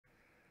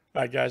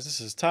All right, guys, this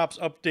is Topps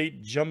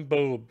Update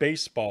Jumbo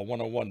Baseball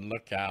 101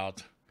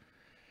 Lookout.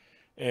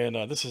 And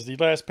this is the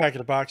last pack of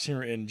the box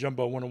here in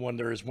Jumbo 101.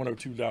 There is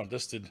 102 down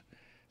listed.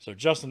 So,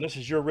 Justin, this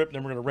is your rip.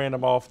 Then we're going to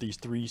random off these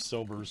 3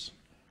 silvers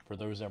for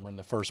those that were in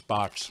the first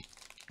box.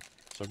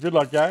 So, good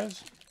luck,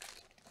 guys.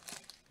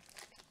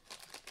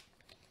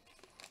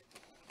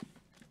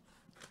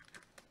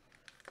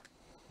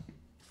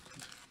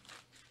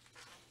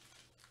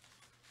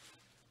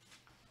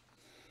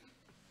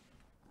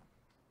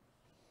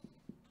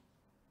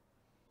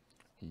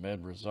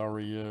 Med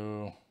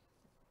Rosario.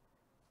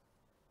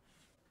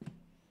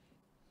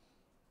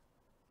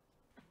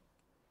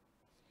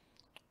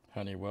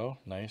 Honeywell,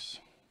 nice.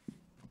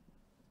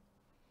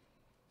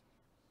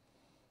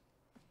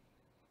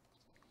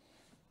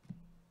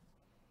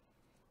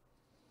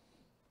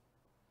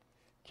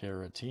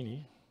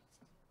 Caratini.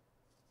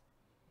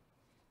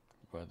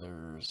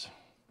 Weathers.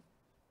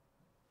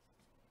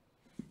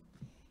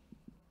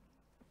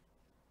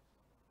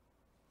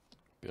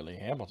 Billy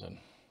Hamilton.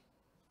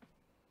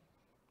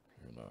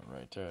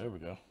 Right there. There we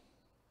go.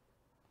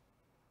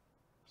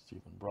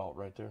 Stephen Brault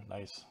right there.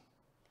 Nice.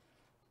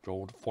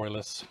 Gold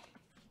foilless.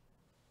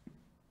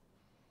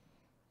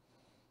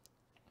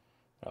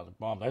 The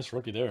bomb. Nice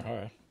rookie there. All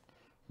right.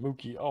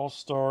 Mookie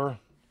All-Star.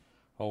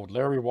 Old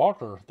Larry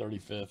Walker,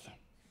 35th.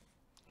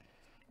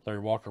 Larry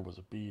Walker was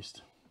a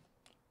beast.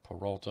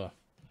 Peralta.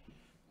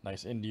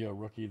 Nice Indio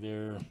rookie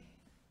there.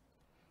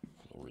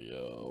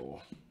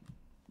 Florio.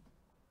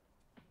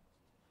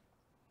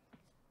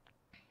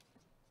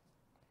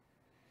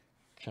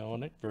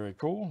 Kelenic, very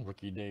cool.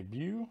 Rookie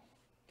debut.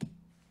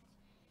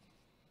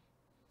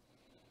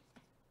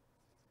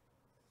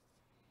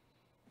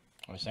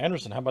 Nice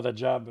Anderson, how about that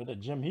job at the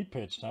gym he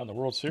pitched on the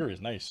World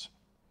Series? Nice.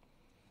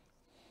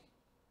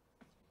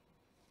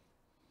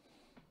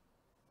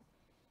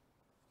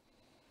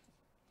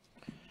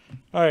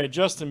 All right,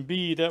 Justin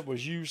B., that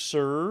was you,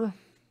 sir.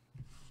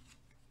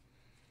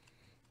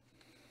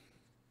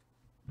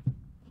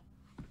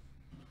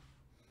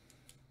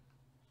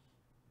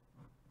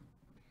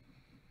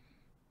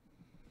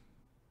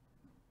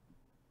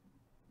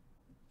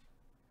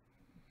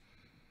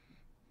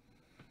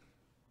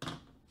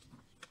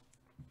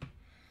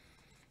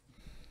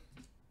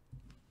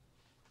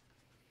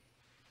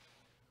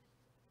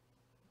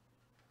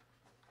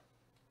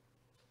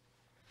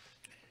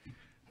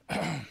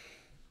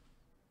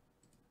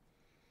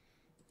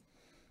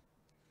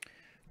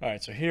 All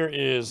right, so here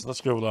is,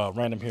 let's go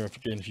random here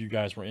if you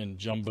guys were in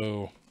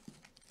Jumbo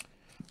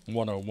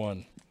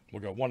 101.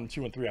 We'll go 1,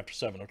 2, and 3 after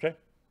 7, okay?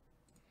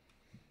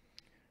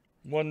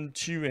 1,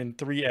 2, and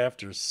 3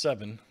 after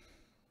 7.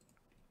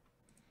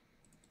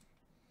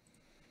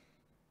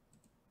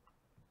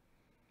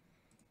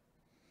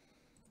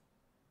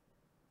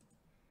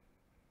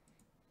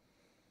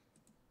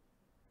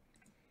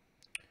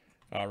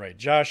 All right,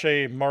 Josh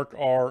A., Mark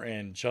R.,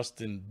 and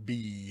Justin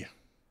B.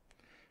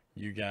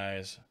 You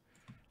guys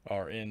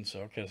are in.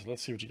 So, okay, so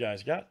let's see what you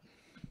guys got.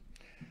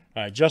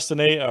 All right, Justin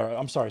A., or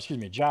I'm sorry, excuse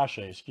me, Josh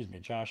A.,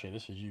 Josh A.,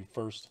 this is you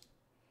first.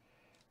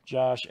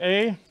 Josh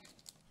A.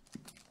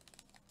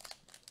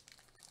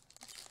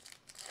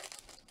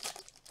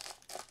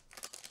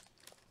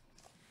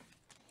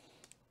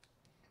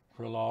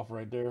 Kriloff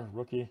right there,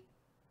 rookie.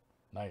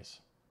 Nice.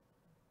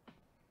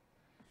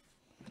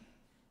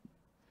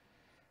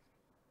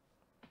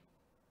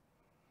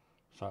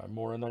 Sorry,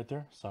 more in right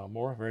there. Saw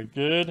more, very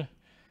good.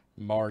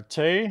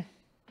 Marte.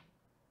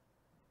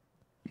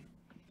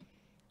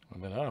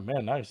 And then, oh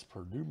man, nice.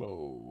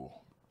 Perdomo.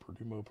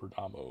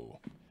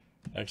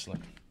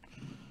 Excellent.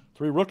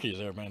 3 rookies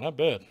there, man. Not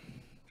bad.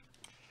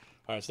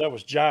 All right, so that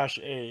was Josh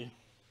A.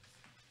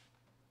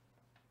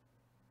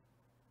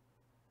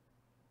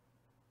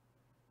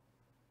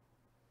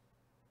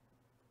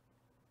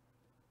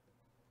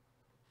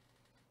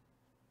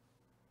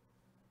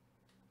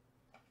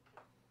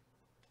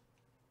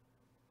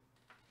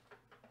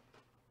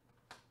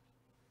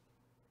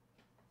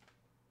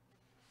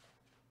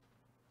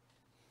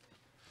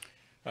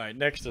 All right,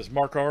 next is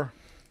Mark R.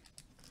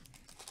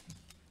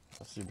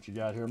 Let's see what you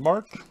got here,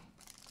 Mark.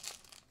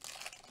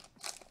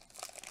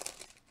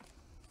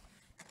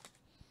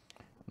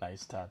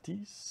 Nice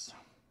Tatis.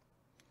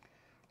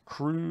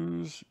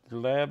 Cruz,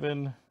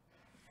 Glavin,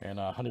 and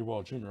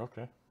Honeywell Jr.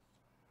 Okay.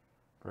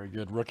 Very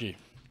good rookie.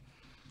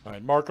 All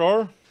right, Mark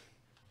R.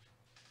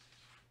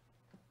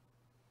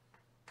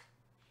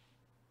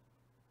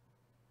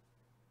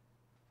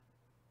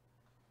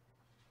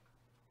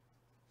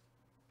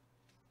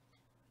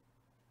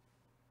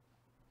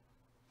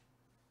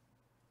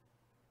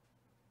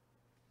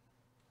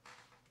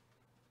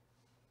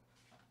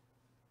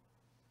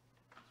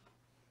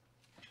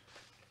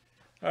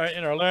 All right,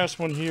 and our last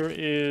one here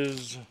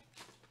is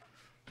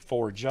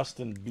for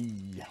Justin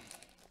B.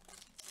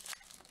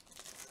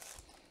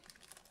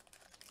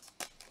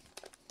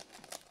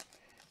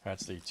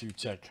 That's the 2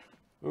 Tech.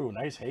 Ooh,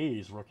 nice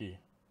Hayes rookie.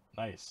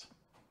 Nice.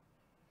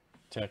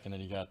 Tech, and then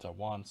you got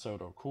Juan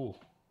Soto.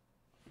 Cool.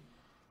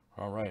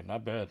 All right,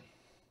 not bad.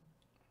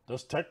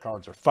 Those Tech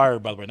cards are fire,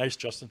 by the way. Nice,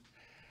 Justin.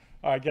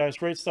 All right, guys,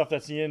 great stuff.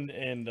 That's the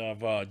end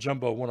of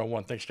Jumbo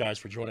 101. Thanks, guys,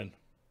 for joining.